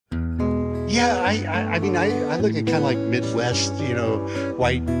Yeah, I mean, I look at kind of like Midwest, you know,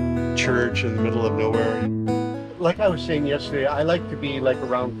 white church in the middle of nowhere. Like I was saying yesterday, I like to be like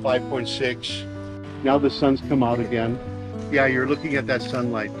around 5.6. Now the sun's come out again. Yeah, you're looking at that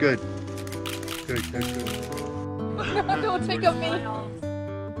sunlight. Good. Good, good, good. Don't think of me.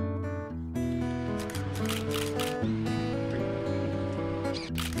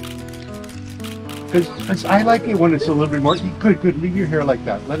 Because I like it when it's a little bit more. Good, good. Leave your hair like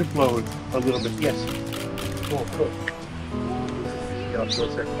that. Let it blow a little bit. Yes. Cool, cool. Yeah, so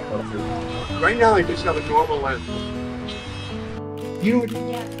it's right now, I just have a normal lens. You know what?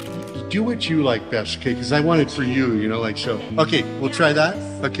 Yeah. Do what you like best, okay? Because I want it for you, you know, like so. Okay, we'll try that.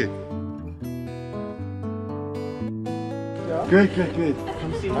 Okay. Good, good, good.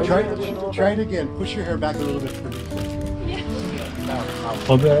 Try it again. Push your hair back a little bit for me. Yeah.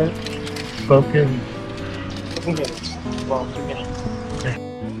 Okay. Spoken. 2 minutes. Well, 2 minutes.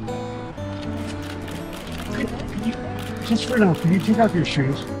 Just for now, can you take off your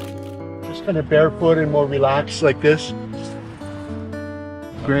shoes? Just kind of barefoot and more relaxed like this.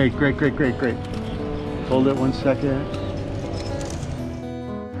 Great, great, great, great, great. Hold it 1 second.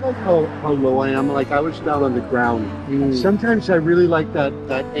 Look how low I am. Like I was down on the ground. Sometimes I really like that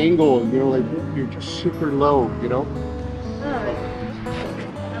angle. You know, like you're just super low. You know.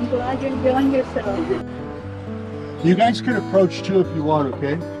 I'm glad you're enjoying yourself. You guys can approach too if you want,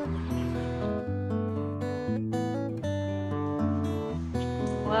 okay?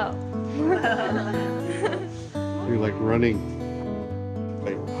 Wow. You're like running.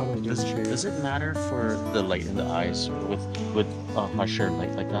 Like, does it matter for the light in the eyes with harsher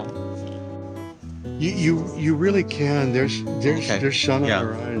light like that? You really can. There's sun on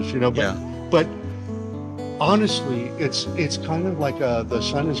our eyes, you know. But honestly, it's kind of like the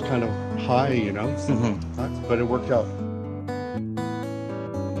sun is kind of high, you know. But it worked out.